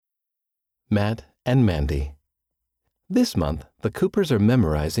Matt and Mandy. This month, the Coopers are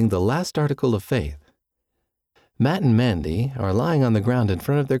memorizing the last article of faith. Matt and Mandy are lying on the ground in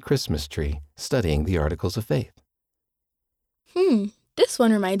front of their Christmas tree, studying the articles of faith. This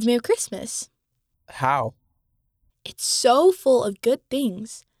one reminds me of Christmas. How? It's so full of good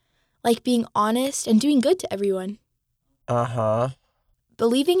things, like being honest and doing good to everyone. Uh-huh.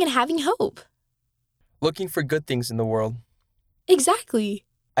 Believing and having hope. Looking for good things in the world. Exactly.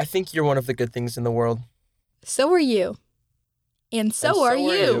 I think you're one of the good things in the world. So are you. And so are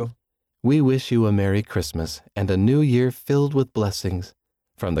you. We wish you a Merry Christmas and a New Year filled with blessings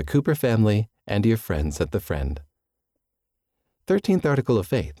from the Cooper family and your friends at The Friend. 13th Article of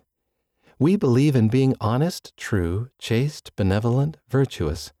Faith. We believe in being honest, true, chaste, benevolent,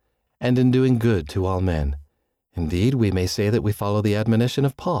 virtuous, and in doing good to all men. Indeed, we may say that we follow the admonition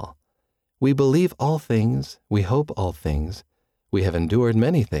of Paul. We believe all things, we hope all things, we have endured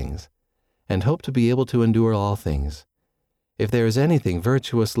many things, and hope to be able to endure all things. If there is anything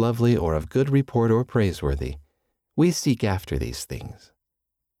virtuous, lovely, or of good report or praiseworthy, we seek after these things.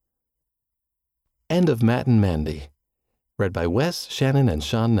 End of Matt and Mandy. Read by Wes, Shannon, and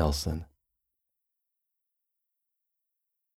Sean Nelson.